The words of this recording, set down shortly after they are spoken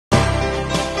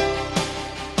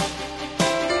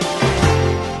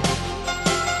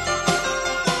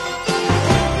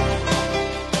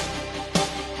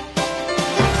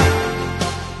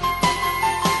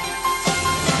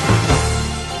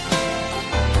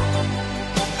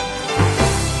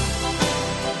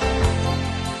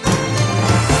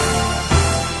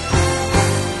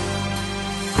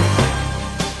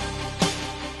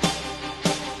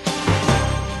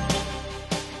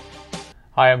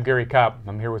Hi, I'm Gary Kopp.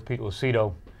 I'm here with Pete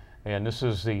Lucido, and this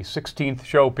is the 16th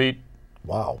show, Pete.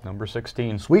 Wow. Number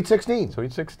 16. Sweet 16.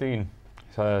 Sweet 16.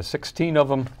 16 of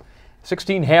them,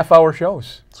 16 half-hour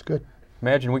shows. That's good.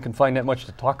 Imagine we can find that much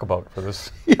to talk about for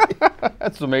this.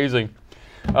 That's amazing.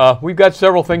 We've got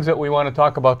several things that we want to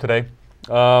talk about today.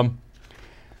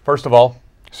 First of all,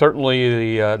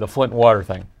 certainly the Flint water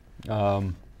thing.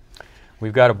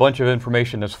 We've got a bunch of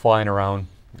information that's flying around.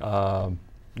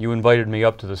 You invited me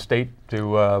up to the state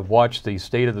to watch the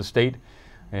State of the State,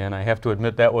 and I have to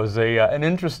admit that was an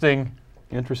interesting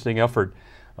effort.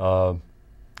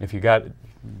 If you got,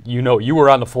 you were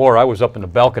on the floor. I was up in the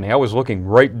balcony. I was looking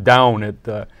right down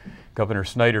at Governor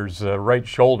Snyder's right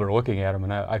shoulder, looking at him,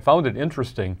 and I found it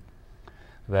interesting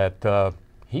that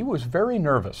he was very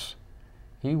nervous.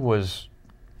 He was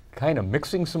kind of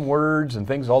mixing some words and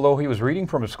things, although he was reading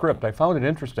from a script. I found it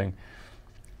interesting.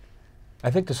 I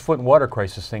think this Flint water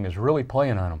crisis thing is really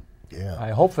playing on him. Yeah.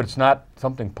 I hope it's not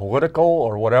something political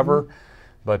or whatever,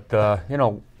 but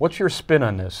what's your spin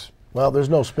on this? Well, there's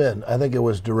no spin. I think it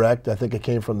was direct. I think it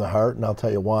came from the heart, and I'll tell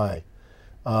you why.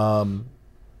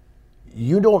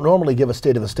 You don't normally give a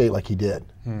State of the State like he did.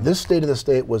 This State of the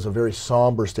State was a very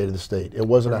somber State of the State. It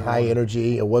wasn't a high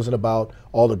energy. It wasn't about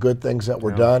all the good things that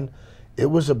were done. It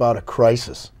was about a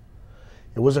crisis.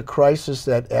 It was a crisis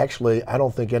that actually I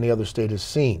don't think any other state has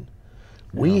seen.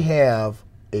 We have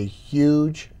a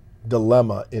huge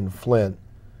dilemma in Flint,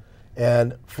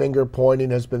 and finger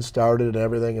pointing has been started and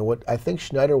everything. And what I think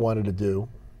Schneider wanted to do,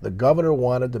 the governor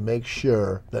wanted to make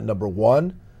sure that, number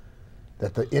one,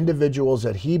 that the individuals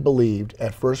that he believed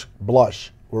at first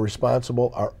blush were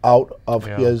responsible are out of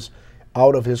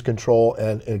his control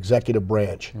and executive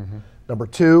branch. Number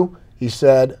two, he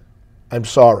said, I'm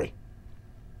sorry,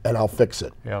 and I'll fix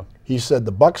it. He said,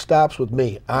 the buck stops with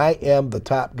me. I am the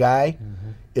top guy.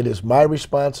 It is my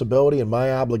responsibility and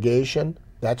my obligation.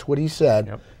 That's what he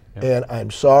said. And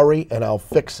I'm sorry, and I'll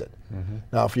fix it.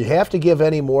 Now, if you have to give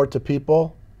any more to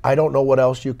people, I don't know what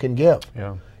else you can give.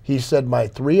 He said, my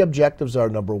three objectives are,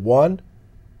 number one,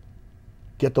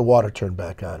 get the water turned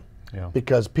back on.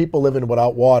 Because people living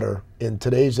without water in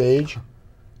today's age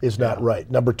is not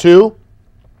right. Number two,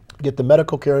 get the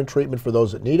medical care and treatment for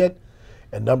those that need it.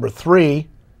 And number three,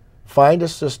 find a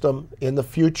system in the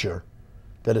future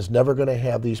that is never going to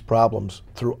have these problems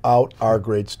throughout our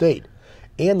great state.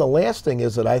 And the last thing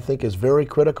is that I think is very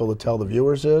critical to tell the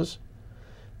viewers is,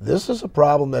 this is a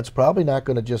problem that's probably not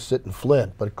going to just sit in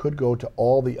Flint, but it could go to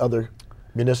all the other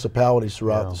municipalities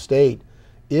throughout the state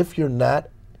if you're not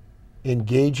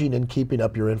engaging in keeping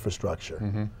up your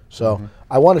infrastructure. So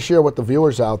I want to share with the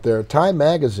viewers out there, Time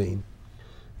Magazine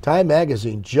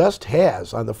just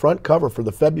has, on the front cover for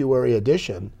the February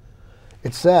edition,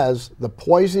 it says, the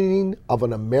poisoning of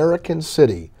an American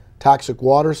city, toxic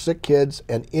water, sick kids,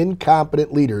 and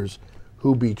incompetent leaders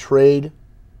who betrayed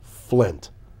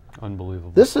Flint.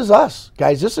 Unbelievable. This is us,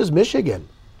 guys. This is Michigan.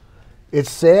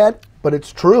 It's sad, but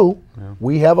it's true.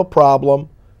 We have a problem,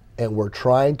 and we're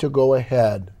trying to go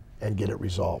ahead and get it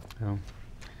resolved.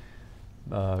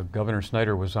 Governor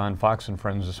Snyder was on Fox and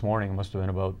Friends this morning. It must have been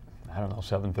about, I don't know,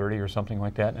 7:30 or something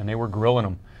like that, and they were grilling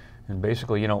him. And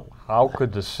basically, how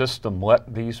could the system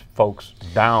let these folks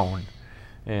down?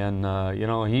 And,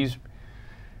 he's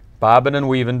bobbing and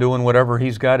weaving, doing whatever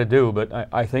he's got to do. But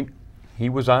I think he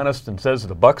was honest and says,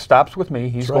 the buck stops with me.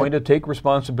 He's going to take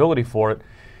responsibility for it.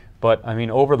 But, I mean,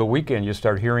 over the weekend, you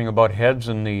start hearing about heads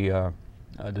in the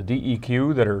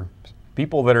DEQ that are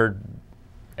people that are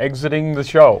exiting the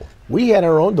show. We had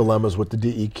our own dilemmas with the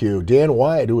DEQ. Dan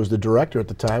Wyatt, who was the director at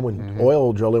the time when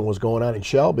oil drilling was going on in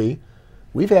Shelby,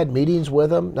 we've had meetings with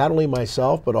him, not only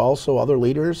myself, but also other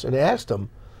leaders, and asked him,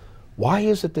 why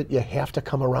is it that you have to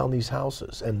come around these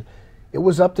houses? And it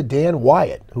was up to Dan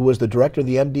Wyatt, who was the director of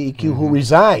the MDEQ, who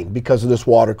resigned because of this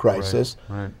water crisis.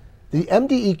 The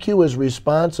MDEQ is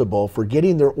responsible for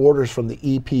getting their orders from the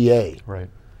EPA.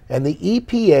 And the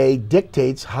EPA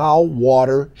dictates how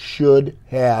water should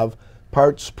have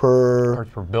parts per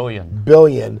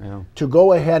billion to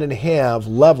go ahead and have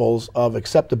levels of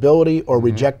acceptability or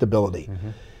rejectability.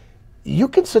 You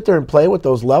can sit there and play with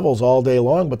those levels all day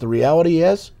long, but the reality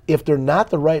is, if they're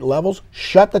not the right levels,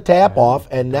 shut the tap off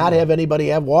and not have anybody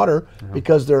have water,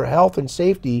 because their health and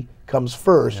safety comes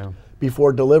first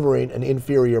before delivering an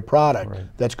inferior product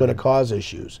that's going to cause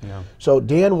issues. So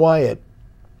Dan Wyatt,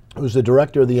 who's the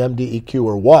director of the MDEQ,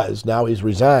 or was, now he's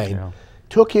resigned,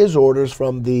 took his orders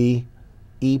from the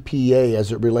EPA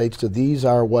as it relates to these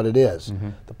are what it is.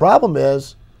 The problem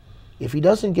is, if he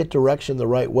doesn't get direction the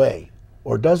right way,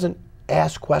 or doesn't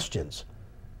ask questions,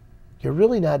 you're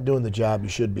really not doing the job you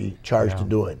should be charged to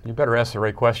doing. You better ask the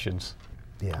right questions.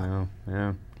 Yeah.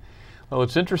 Yeah. Well,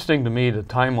 it's interesting to me, the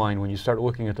timeline, when you start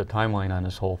looking at the timeline on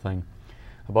this whole thing,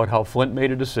 about how Flint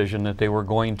made a decision that they were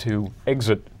going to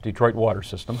exit Detroit water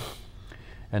system.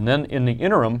 And then in the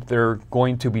interim, they're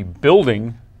going to be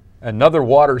building another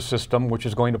water system, which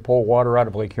is going to pull water out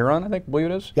of Lake Huron, I believe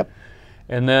it is. Yep.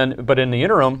 And then, but in the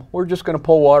interim, we're just going to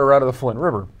pull water out of the Flint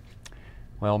River.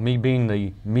 Well, me being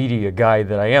the media guy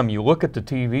that I am, you look at the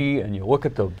TV and you look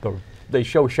at they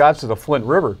show shots of the Flint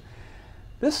River.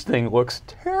 This thing looks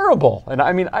terrible. And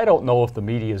I mean, I don't know if the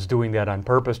media is doing that on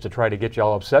purpose to try to get you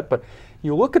all upset, but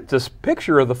you look at this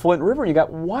picture of the Flint River and you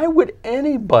got, why would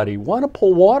anybody want to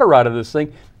pull water out of this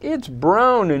thing? It's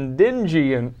brown and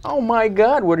dingy and, oh my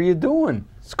God, what are you doing?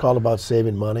 It's called about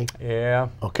saving money. Yeah.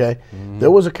 Okay.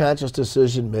 There was a conscious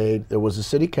decision made. There was a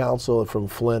city council from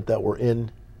Flint that were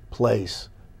in place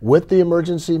with the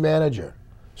emergency manager.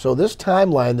 So this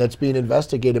timeline that's being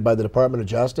investigated by the Department of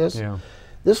Justice,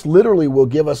 this literally will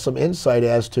give us some insight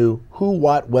as to who,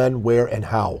 what, when, where, and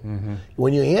how.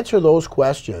 When you answer those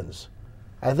questions,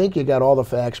 I think you got all the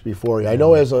facts before you. I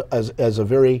know as a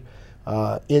very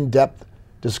in-depth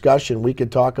discussion, we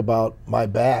could talk about my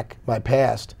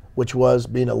past, which was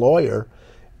being a lawyer.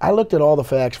 I looked at all the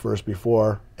facts first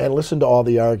before and listened to all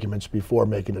the arguments before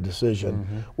making a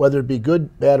decision. Whether it be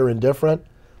good, bad, or indifferent,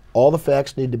 all the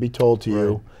facts need to be told to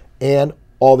you, and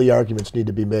all the arguments need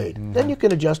to be made. Then you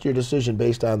can adjust your decision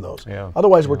based on those.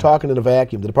 Otherwise, we're talking in a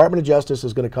vacuum. The Department of Justice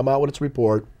is going to come out with its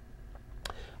report,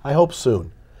 I hope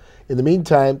soon. In the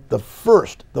meantime, the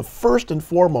first and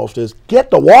foremost is get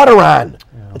the water on.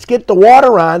 Let's get the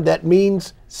water on. That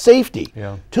means safety.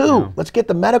 2, let's get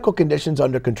the medical conditions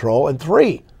under control. And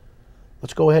 3,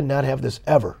 let's go ahead and not have this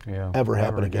ever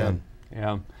happen again.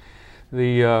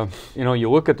 The you know,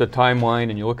 you look at the timeline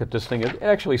and you look at this thing. It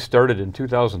actually started in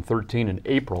 2013 in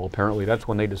April. Apparently, that's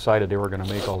when they decided they were going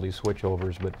to make all these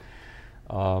switchovers. But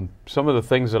some of the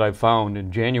things that I found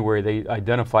in January, they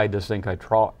identified this thing called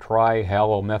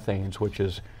trihalomethanes, which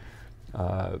is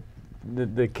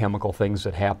the chemical things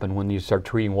that happen when you start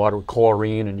treating water with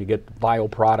chlorine and you get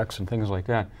bioproducts and things like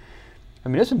that. I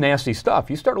mean, this is nasty stuff.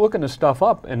 You start looking this stuff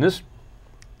up, and this,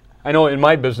 I know in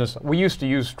my business, we used to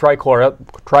use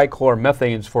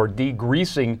trichloromethanes for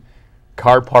degreasing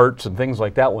car parts and things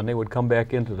like that when they would come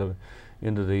back into the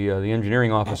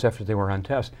engineering office after they were on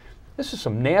test. This is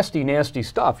some nasty, nasty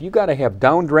stuff. You got to have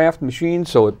downdraft machines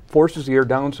so it forces the air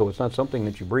down so it's not something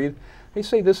that you breathe. They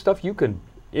say this stuff you can,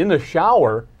 in the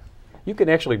shower, you can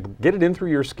actually get it in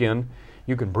through your skin.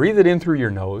 You can breathe it in through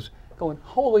your nose. Going,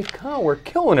 holy cow, we're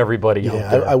killing everybody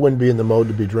out there. I wouldn't be in the mode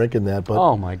to be drinking that. But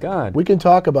oh my God. We can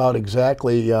talk about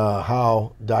exactly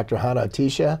how Dr. Hannah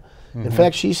Atisha, in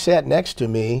fact, she sat next to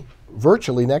me,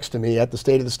 virtually next to me at the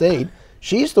State of the State.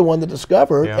 She's the one that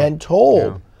discovered and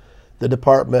told the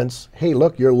departments, hey,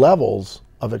 look, your levels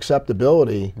of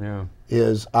acceptability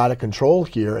is out of control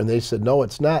here. And they said, no,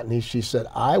 it's not. And she said,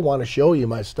 I want to show you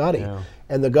my study.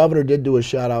 And the governor did do a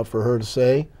shout out for her to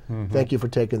say, thank you for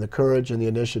taking the courage and the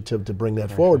initiative to bring that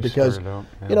forward, because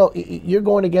you know, you're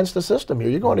going against the system here.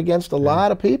 You're going against a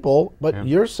lot of people, but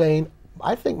you're saying,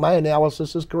 I think my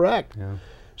analysis is correct.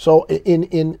 So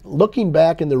in looking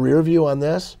back in the rear view on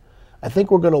this, I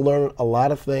think we're going to learn a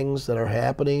lot of things that are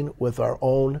happening with our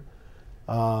own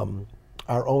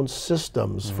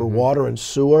systems for water and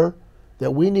sewer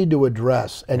that we need to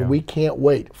address, and we can't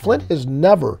wait. Flint has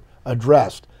never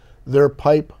addressed their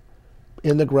pipe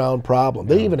in the ground problem.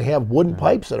 They even have wooden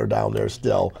pipes that are down there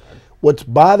still. What's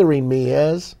bothering me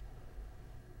is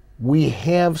we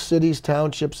have cities,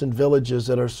 townships, and villages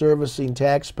that are servicing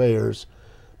taxpayers,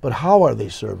 but how are they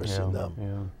servicing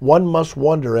them? One must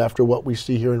wonder after what we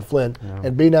see here in Flint,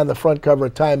 and being on the front cover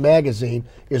of Time magazine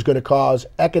is going to cause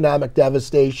economic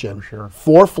devastation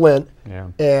for Flint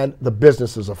and the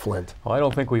businesses of Flint. Well, I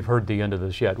don't think we've heard the end of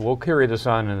this yet. We'll carry this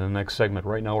on in the next segment.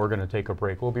 Right now we're going to take a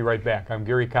break. We'll be right back. I'm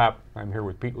Gary Kopp. I'm here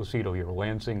with Pete Lucido, your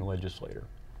Lansing Legislator.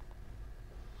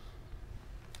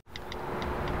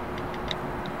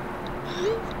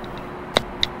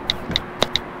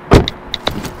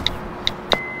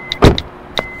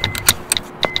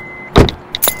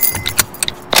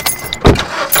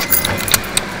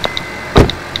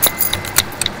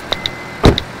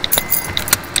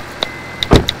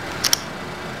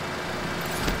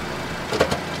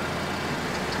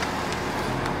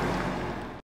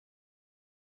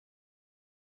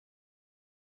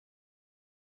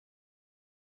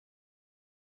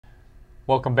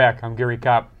 Welcome back. I'm Gary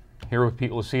Kopp, here with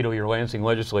Pete Lucido, your Lansing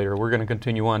Legislator. We're going to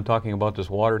continue on talking about this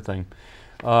water thing.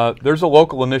 There's a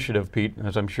local initiative, Pete,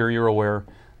 as I'm sure you're aware,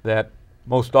 that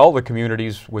most all the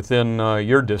communities within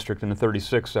your district in the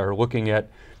 36 are looking at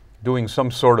doing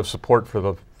some sort of support for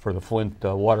the Flint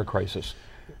water crisis.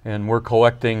 and we're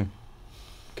collecting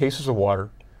cases of water,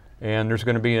 and there's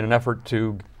going to be an effort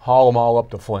to haul them all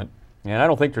up to Flint. And I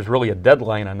don't think there's really a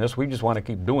deadline on this. We just want to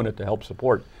keep doing it to help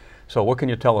support. So what can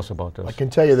you tell us about this? I can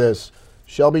tell you this.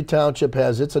 Shelby Township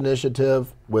has its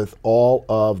initiative with all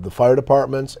of the fire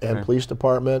departments and police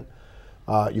department.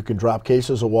 You can drop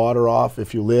cases of water off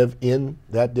if you live in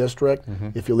that district.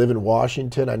 If you live in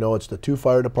Washington, I know it's the 2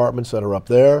 fire departments that are up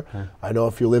there. I know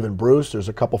if you live in Bruce, there's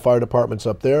a couple fire departments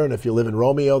up there. And if you live in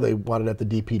Romeo, they want it at the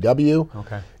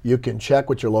DPW. You can check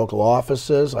with your local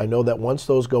offices. I know that once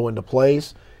those go into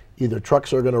place, either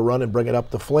trucks are going to run and bring it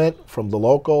up to Flint from the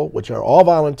local, which are all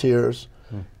volunteers,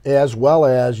 as well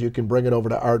as you can bring it over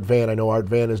to Art Van. I know Art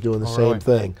Van is doing the same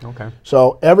thing.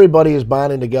 So everybody is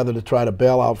bonding together to try to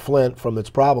bail out Flint from its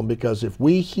problem, because if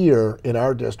we here in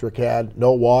our district had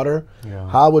no water,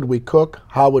 how would we cook?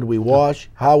 How would we wash?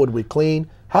 How would we clean?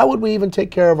 How would we even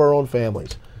take care of our own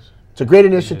families? It's a great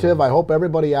initiative. I hope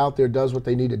everybody out there does what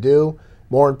they need to do.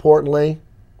 More importantly,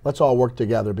 let's all work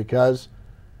together, because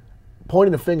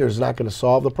pointing the finger is not going to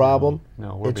solve the problem.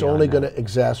 It's only going to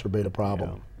exacerbate a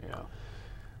problem.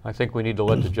 I think we need to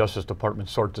let the Justice Department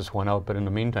sort this one out, but in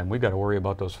the meantime, we've got to worry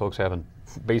about those folks having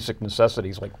basic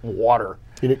necessities like water.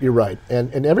 You're right.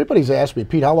 And everybody's asked me,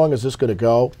 Pete, how long is this going to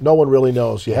go? No one really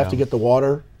knows. You have to get the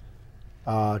water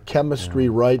chemistry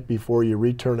right before you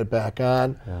return it back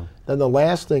on. Then the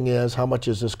last thing is, how much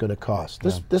is this going to cost?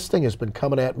 This thing has been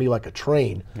coming at me like a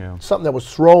train. Something that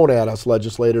was thrown at us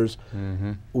legislators.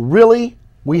 Really,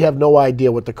 we have no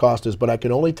idea what the cost is, but I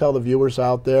can only tell the viewers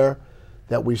out there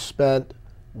that we spent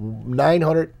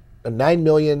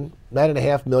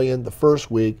 $9.5 million the first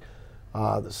week.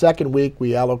 The second week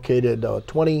we allocated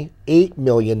 $28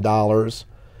 million,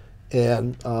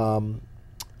 and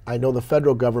I know the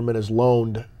federal government has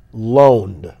loaned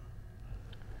 $80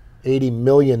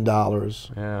 million.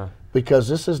 Because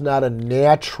this is not a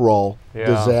natural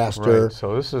disaster.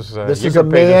 So this is a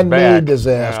man-made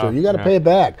disaster. You got to pay it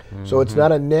back. So it's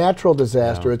not a natural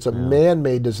disaster. It's a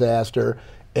man-made disaster.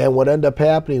 And what ended up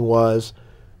happening was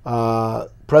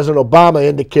President Obama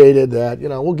indicated that,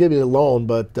 we'll give you a loan,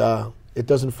 but it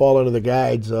doesn't fall under the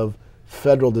guides of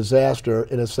federal disaster,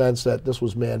 in a sense that this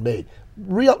was man-made.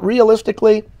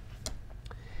 Realistically,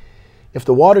 if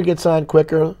the water gets on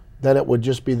quicker, then it would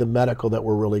just be the medical that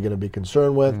we're really going to be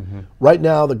concerned with. Right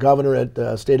now, the governor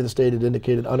at State of the State had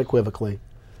indicated unequivocally,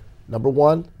 number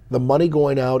one, the money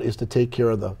going out is to take care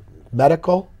of the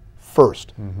medical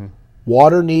first.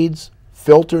 Water needs,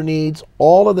 filter needs,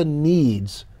 all of the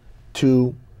needs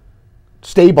to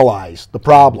stabilize the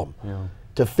problem.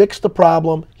 To fix the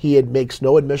problem, he makes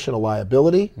no admission of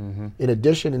liability. In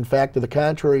addition, in fact, to the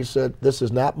contrary, he said, this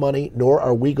is not money, nor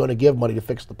are we going to give money to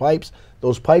fix the pipes.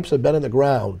 Those pipes have been in the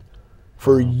ground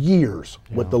for years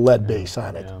with the lead base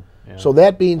on it. So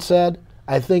that being said,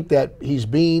 I think that he's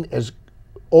being as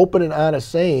open and honest,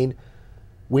 saying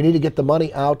we need to get the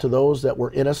money out to those that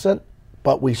were innocent,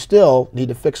 but we still need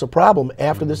to fix a problem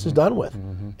after this is done with.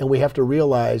 And we have to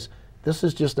realize this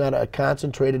is just not a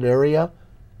concentrated area.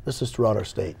 This is throughout our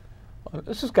state.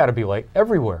 This has got to be like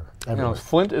everywhere.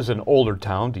 Flint is an older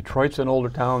town. Detroit's an older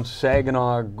town.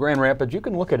 Saginaw, Grand Rapids. You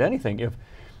can look at anything.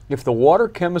 If the water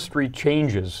chemistry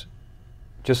changes,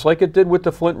 just like it did with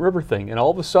the Flint River thing, and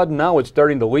all of a sudden now it's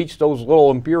starting to leach those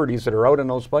little impurities that are out in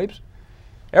those pipes,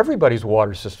 everybody's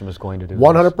water system is going to do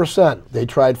 100%. They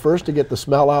tried first to get the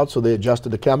smell out, so they adjusted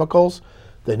the chemicals.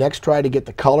 They next tried to get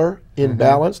the color in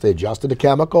balance. They adjusted the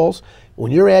chemicals.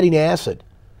 When you're adding acid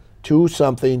to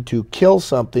something to kill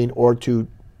something or to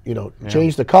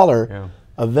change the color,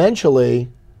 eventually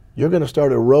you're going to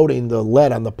start eroding the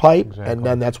lead on the pipe, and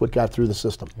then that's what got through the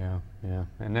system.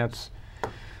 And that's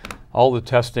all the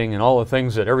testing and all the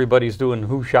things that everybody's doing.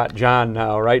 Who shot John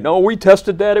now, right? No, we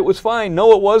tested that. It was fine.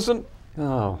 No, it wasn't.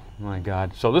 Oh, my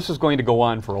God. So this is going to go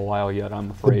on for a while yet,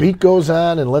 I'm afraid. The beat goes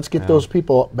on, and let's get those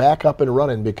people back up and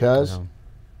running, because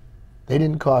they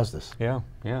didn't cause this.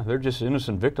 They're just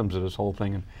innocent victims of this whole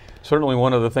thing. And certainly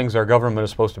one of the things our government is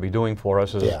supposed to be doing for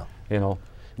us is,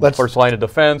 first line of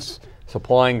defense,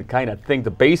 supplying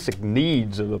the basic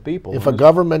needs of the people. If a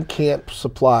government can't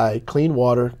supply clean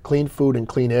water, clean food, and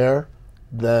clean air,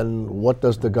 then what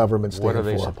does the government stand for? What are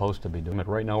they supposed to be doing?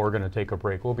 Right now we're going to take a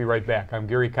break. We'll be right back. I'm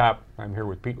Gary Kopp. I'm here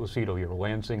with Pete Lucido, your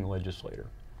Lansing Legislator.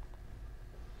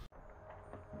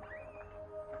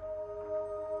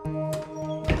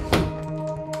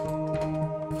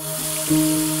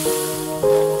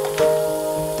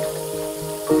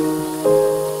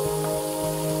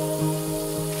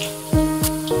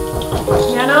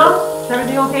 Is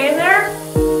everything okay in there?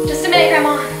 Just a minute,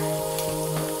 Grandma.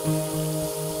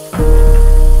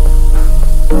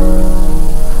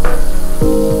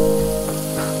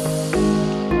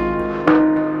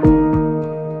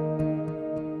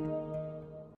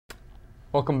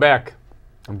 Welcome back.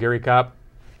 I'm Gary Kopp,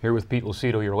 here with Pete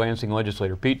Lucido, your Lansing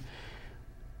Legislator. Pete,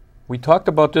 we talked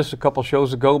about this a couple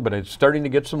shows ago, but it's starting to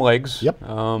get some legs. Yep.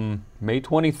 May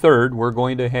 23rd, we're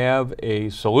going to have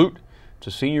a salute to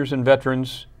seniors and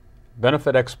veterans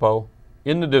benefit expo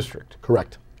in the district.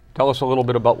 Correct. Tell us a little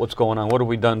bit about what's going on. What have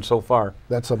we done so far?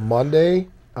 That's a Monday.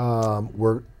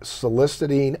 We're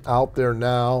soliciting out there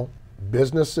now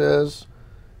businesses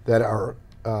that are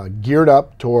geared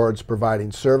up towards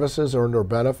providing services or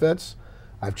benefits.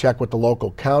 I've checked with the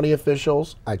local county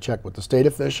officials, I checked with the state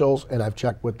officials, and I've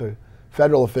checked with the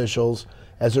federal officials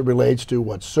as it relates to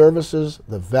what services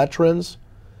the veterans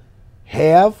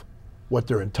have, what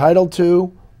they're entitled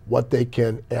to, what they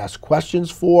can ask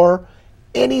questions for,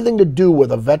 anything to do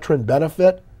with a veteran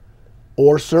benefit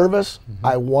or service.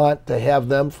 I want to have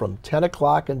them from 10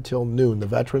 o'clock until noon, the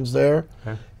veterans there,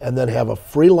 and then have a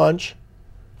free lunch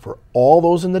for all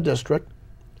those in the district.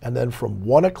 And then from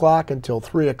 1 o'clock until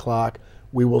 3 o'clock,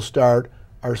 we will start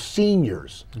our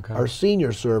seniors, our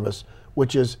senior service,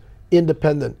 which is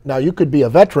independent. Now, you could be a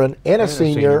veteran and a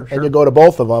senior, sure. and you go to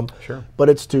both of them, Sure. but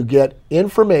it's to get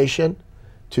information,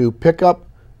 to pick up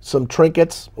some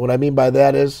trinkets. What I mean by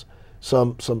that is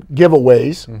some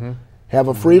giveaways, have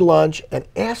a free lunch, and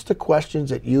ask the questions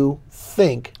that you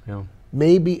think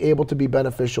may be able to be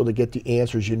beneficial to get the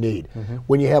answers you need.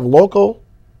 When you have local,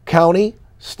 county,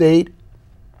 state,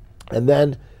 and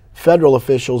then federal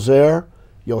officials there,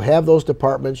 you'll have those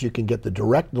departments. You can get the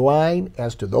direct line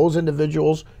as to those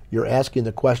individuals you're asking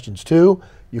the questions to.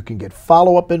 You can get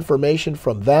follow-up information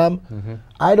from them.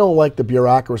 I don't like the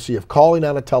bureaucracy of calling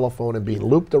on a telephone and being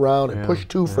looped around and push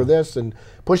 2 for this and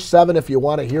push 7 if you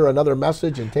want to hear another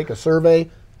message and take a survey.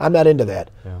 I'm not into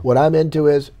that. What I'm into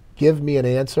is give me an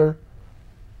answer.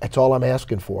 That's all I'm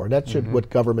asking for. And that's what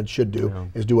government should do,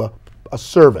 is do a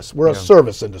service. We're a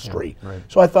service industry.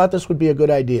 So I thought this would be a good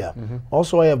idea.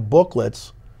 Also, I have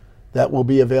booklets that will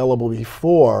be available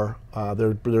before.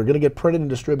 They're going to get printed and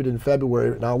distributed in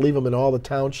February, and I'll leave them in all the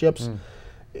townships.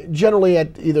 Generally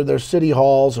at either their city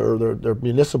halls or their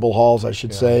municipal halls, I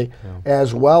should say,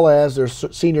 as well as their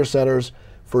senior centers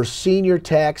for senior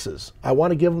taxes. I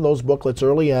want to give them those booklets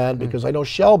early on because I know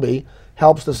Shelby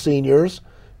helps the seniors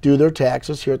do their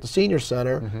taxes here at the senior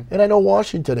center, and I know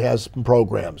Washington has some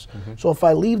programs. So if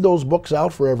I leave those books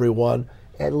out for everyone,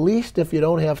 at least if you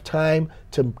don't have time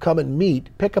to come and meet,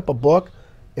 pick up a book.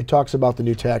 It talks about the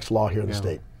new tax law here in the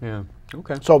state.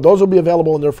 Okay. So those will be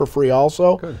available in there for free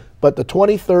also. Good. But the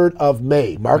 23rd of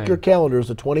May, mark your calendars,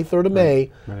 the 23rd of May,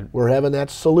 we're having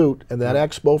that salute and that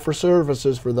expo for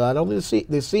services for not only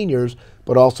the seniors,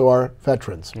 but also our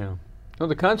veterans. Well,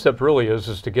 the concept really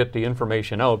is to get the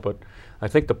information out, but I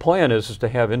think the plan is to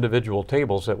have individual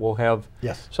tables that will have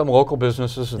some local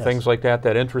businesses and things like that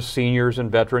interest seniors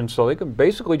and veterans, so they can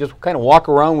basically just kind of walk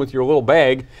around with your little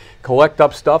bag, collect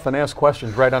up stuff, and ask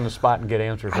questions right on the spot and get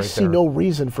answers right there. I see no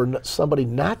reason for somebody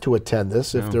not to attend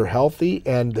this if they're healthy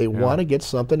and they want to get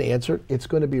something answered. It's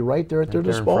going to be right there at their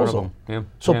disposal.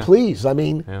 So please, I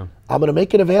mean, I'm going to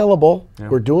make it available.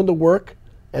 We're doing the work,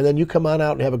 and then you come on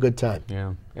out and have a good time.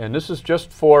 And this is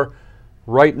just for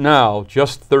right now,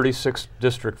 just 36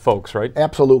 district folks, right?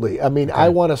 Absolutely. I mean, I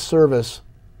want to service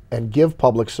and give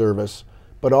public service,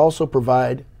 but also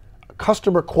provide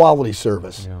customer quality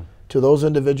service to those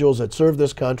individuals that serve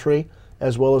this country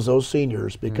as well as those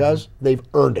seniors because they've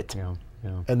earned it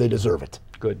and they deserve it.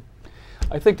 Good.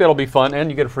 I think that'll be fun, and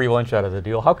you get a free lunch out of the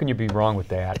deal. How can you be wrong with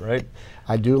that, right?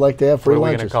 I do like to have free lunches. What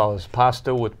are we going to call this?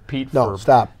 Pasta with Pete? No,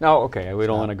 stop. No, okay. We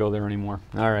don't want to go there anymore.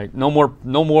 All right. No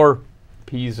more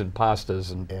peas and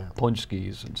pastas and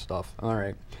punchskis and stuff. All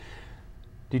right.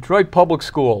 Detroit Public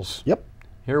Schools. Yep.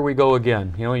 Here we go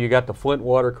again. You know, you got the Flint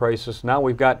water crisis. Now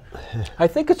we've got, I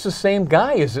think it's the same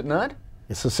guy, is it not?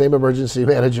 It's the same emergency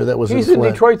manager that was in Flint. He's in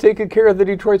Detroit taking care of the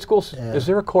Detroit schools. Is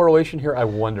there a correlation here? I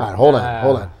wonder. All right, hold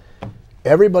on.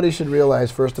 Everybody should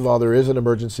realize, first of all, there is an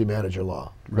emergency manager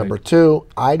law. Number 2,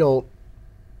 I don't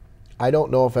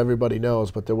know if everybody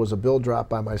knows, but there was a bill dropped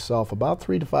by myself about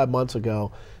 3 to 5 months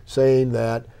ago saying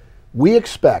that we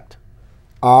expect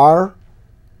our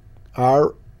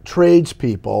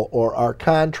tradespeople or our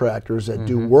contractors that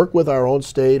do work with our own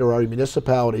state or our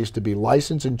municipalities to be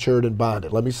licensed, insured, and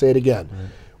bonded. Let me say it again.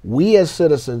 We as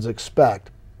citizens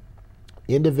expect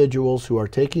individuals who are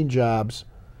taking jobs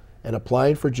and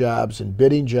applying for jobs and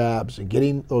bidding jobs and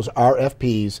getting those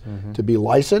RFPs to be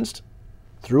licensed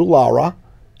through Laura,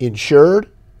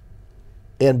 insured,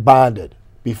 and bonded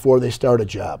before they start a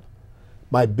job.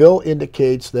 My bill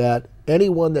indicates that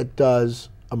anyone that does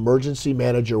emergency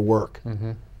manager work,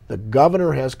 the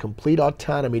governor has complete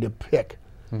autonomy to pick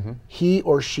he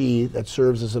or she that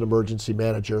serves as an emergency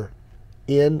manager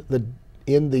in the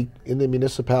in the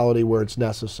municipality where it's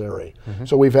necessary.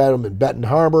 So we've had them in Benton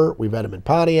Harbor, we've had them in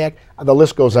Pontiac, and the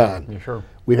list goes on. Yeah, sure.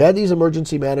 We've had these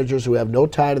emergency managers who have no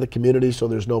tie to the community, so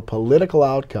there's no political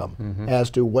outcome as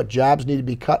to what jobs need to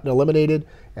be cut and eliminated,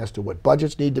 as to what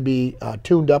budgets need to be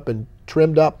tuned up and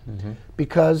trimmed up,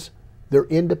 because they're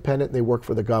independent and they work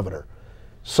for the governor.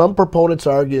 Some proponents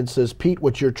argue and says, Pete,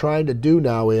 what you're trying to do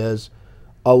now is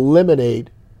eliminate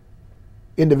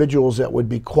individuals that would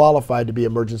be qualified to be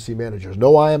emergency managers.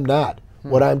 No, I am not.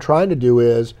 What I'm trying to do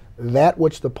is that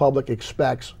which the public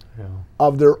expects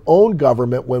of their own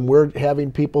government when we're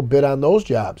having people bid on those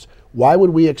jobs. Why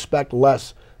would we expect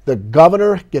less? The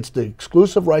governor gets the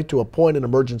exclusive right to appoint an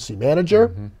emergency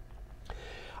manager.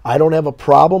 I don't have a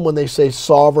problem when they say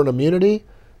sovereign immunity,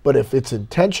 but if it's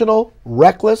intentional,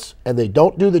 reckless, and they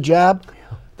don't do the job,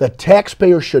 the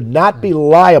taxpayer should not be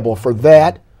liable for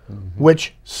that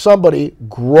which somebody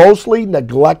grossly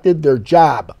neglected their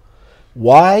job.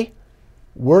 Why?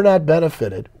 We're not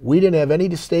benefited. We didn't have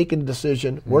any stake in the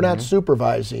decision. We're not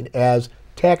supervising as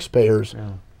taxpayers.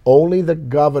 Only the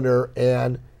governor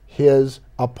and his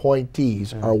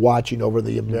appointees are watching over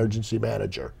the emergency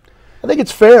manager. I think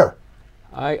it's fair.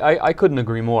 I couldn't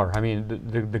agree more. I mean,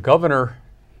 the governor,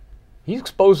 he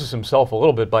exposes himself a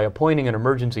little bit by appointing an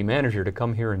emergency manager to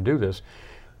come here and do this.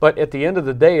 But at the end of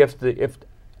the day, if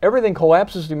everything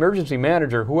collapses, the emergency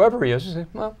manager, whoever he is, you say,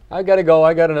 well, I got to go.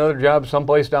 I got another job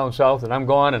someplace down south, and I'm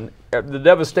gone, and the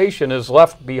devastation is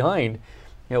left behind.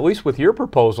 At least with your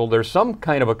proposal, there's some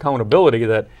kind of accountability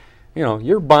that, you know,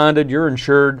 you're bonded, you're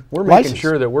insured. We're making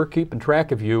sure that we're keeping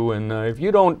track of you, and if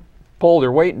you don't pull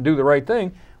their weight and do the right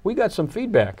thing, we got some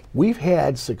feedback. We've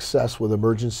had success with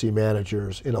emergency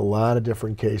managers in a lot of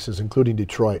different cases, including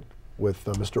Detroit with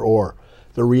Mr. Orr.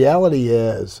 The reality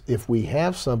is, if we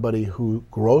have somebody who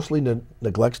grossly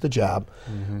neglects the job,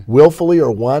 willfully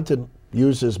or wanton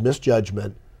uses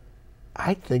misjudgment,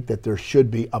 I think that there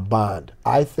should be a bond.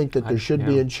 I think that there should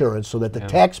be insurance so that the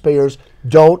taxpayers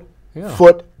don't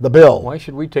foot the bill. Why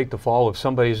should we take the fall if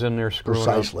somebody's in there screwing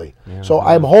Precisely. up? So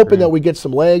I'm hoping that we get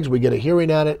some legs, we get a hearing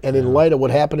on it, and in light of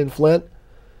what happened in Flint,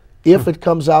 if it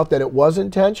comes out that it was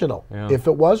intentional, if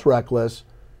it was reckless,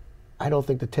 I don't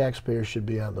think the taxpayers should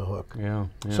be on the hook.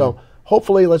 So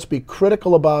hopefully let's be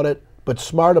critical about it, but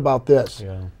smart about this.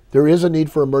 There is a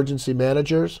need for emergency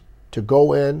managers to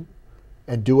go in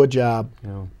and do a job,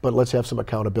 but let's have some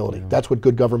accountability. That's what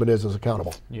good government is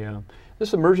accountable.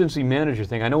 This emergency manager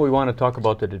thing, I know we want to talk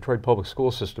about the Detroit public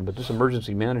school system, but this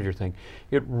emergency manager thing,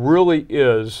 it really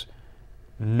is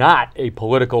not a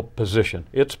political position.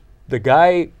 It's the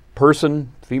guy,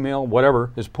 person, female, whatever,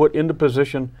 is put into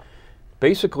position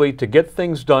basically to get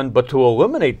things done, but to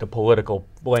eliminate the political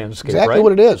landscape, Exactly right?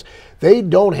 what it is. They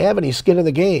don't have any skin in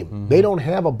the game. They don't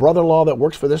have a brother-in-law that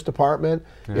works for this department.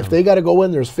 If they got to go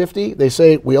in, there's 50. They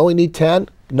say, we only need 10.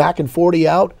 Knocking 40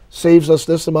 out saves us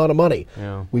this amount of money.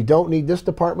 We don't need this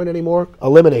department anymore.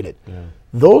 Eliminate it.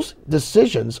 Those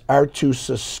decisions are to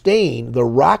sustain the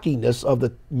rockiness of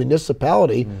the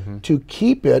municipality to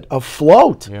keep it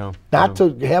afloat, not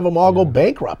to have them all go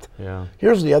bankrupt.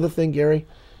 Here's the other thing, Gary.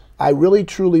 I really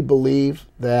truly believe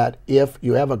that if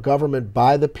you have a government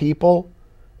by the people,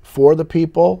 for the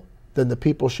people, then the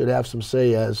people should have some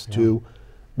say as to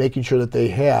making sure that they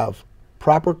have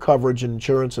proper coverage and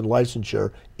insurance and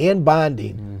licensure and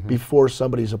bonding before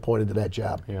somebody's appointed to that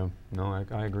job. No,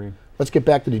 I agree. Let's get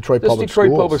back to Detroit Public Schools. This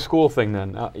Detroit Public School thing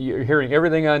then, you're hearing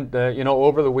everything on, you know,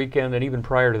 over the weekend and even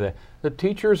prior to that. The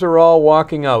teachers are all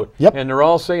walking out, and they're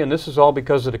all saying this is all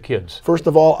because of the kids. First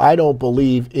of all, I don't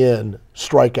believe in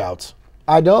strikeouts.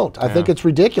 I don't. I think it's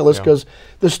ridiculous because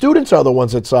the students are the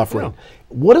ones that are suffering.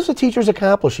 What is the teachers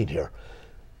accomplishing here?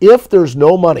 If there's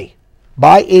no money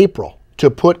by April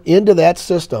to put into that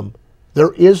system,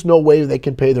 there is no way they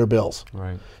can pay their bills.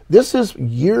 This is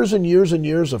years and years and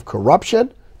years of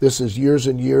corruption. This is years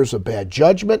and years of bad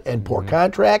judgment and poor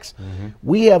contracts.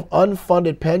 We have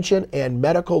unfunded pension and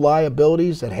medical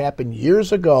liabilities that happened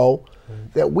years ago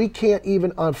that we can't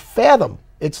even fathom.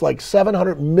 It's like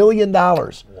 $700 million.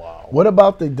 Wow. What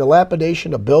about the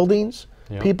dilapidation of buildings?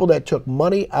 People that took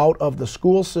money out of the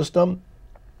school system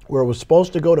where it was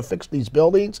supposed to go to fix these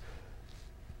buildings,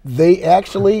 they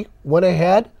actually went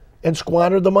ahead and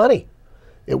squandered the money.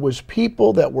 It was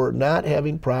people that were not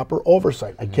having proper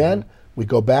oversight. Again, we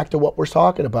go back to what we're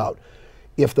talking about.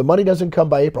 If the money doesn't come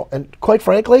by April, and quite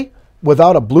frankly,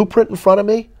 without a blueprint in front of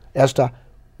me as to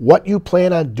what you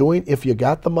plan on doing if you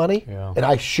got the money, and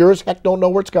I sure as heck don't know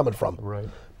where it's coming from,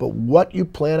 but what you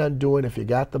plan on doing if you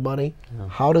got the money,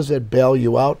 how does it bail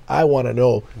you out? I want to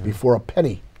know before a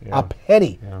penny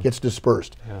gets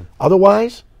dispersed.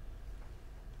 Otherwise,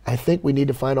 I think we need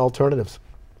to find alternatives.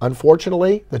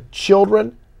 Unfortunately, the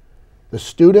children, the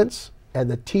students, and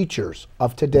the teachers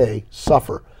of today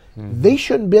suffer. They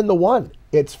shouldn't have been the one.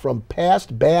 It's from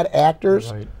past bad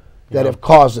actors that have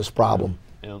caused this problem.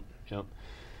 Yep.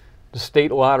 The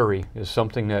state lottery is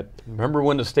something that, remember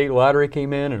when the state lottery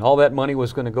came in and all that money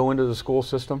was going to go into the school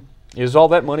system? Is all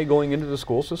that money going into the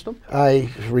school system? I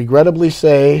regrettably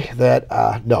say that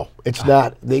no, it's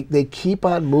not. They keep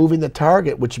on moving the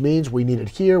target, which means we need it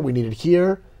here, we need it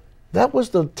here. That was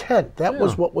the intent. That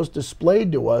was what was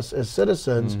displayed to us as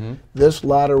citizens. This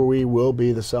lottery will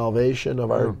be the salvation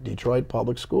of our Detroit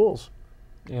public schools.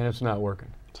 And it's not working.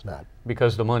 It's not.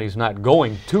 Because the money's not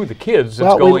going to the kids,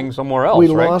 it's going somewhere else, we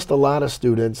right? lost a lot of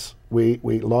students. We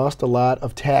lost a lot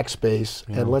of tax base.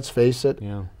 And let's face it,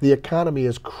 the economy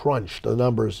is crunched, the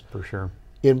numbers, for sure,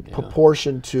 in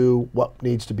proportion to what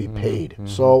needs to be paid.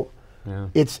 So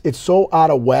it's so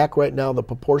out of whack right now, the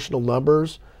proportional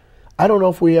numbers. I don't know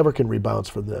if we ever can rebound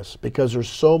from this because there's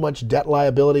so much debt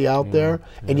liability out there,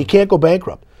 and you can't go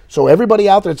bankrupt. So everybody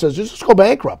out there that says, just go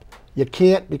bankrupt. You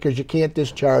can't, because you can't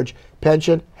discharge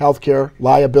pension, health care,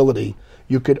 liability.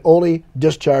 You could only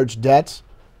discharge debts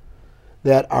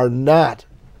that are not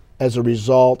as a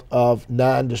result of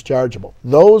non-dischargeable.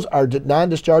 Those are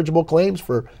non-dischargeable claims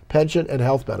for pension and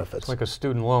health benefits. It's like a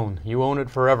student loan. You own it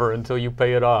forever until you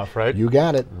pay it off, right? You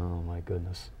got it. Oh, my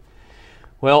goodness.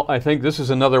 Well, I think this is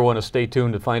another one to stay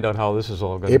tuned to find out how this is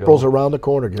all going to go. April's around the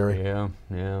corner, Gary.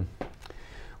 Yeah.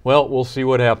 Well, we'll see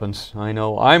what happens. I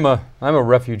know I'm a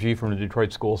refugee from the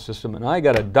Detroit school system, and I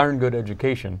got a darn good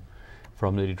education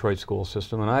from the Detroit school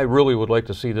system, and I really would like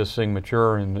to see this thing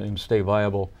mature and stay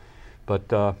viable.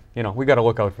 But, you know, we got to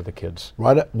look out for the kids.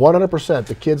 Right, 100%.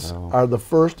 The kids are the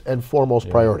first and foremost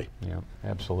priority. Yeah,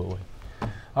 absolutely.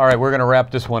 All right, we're going to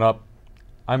wrap this one up.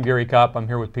 I'm Gary Kopp. I'm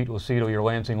here with Pete Lucido, your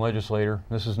Lansing legislator.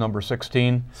 This is number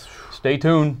 16. Stay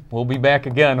tuned. We'll be back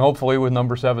again, hopefully, with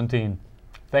number 17.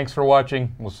 Thanks for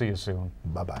watching. We'll see you soon.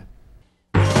 Bye-bye.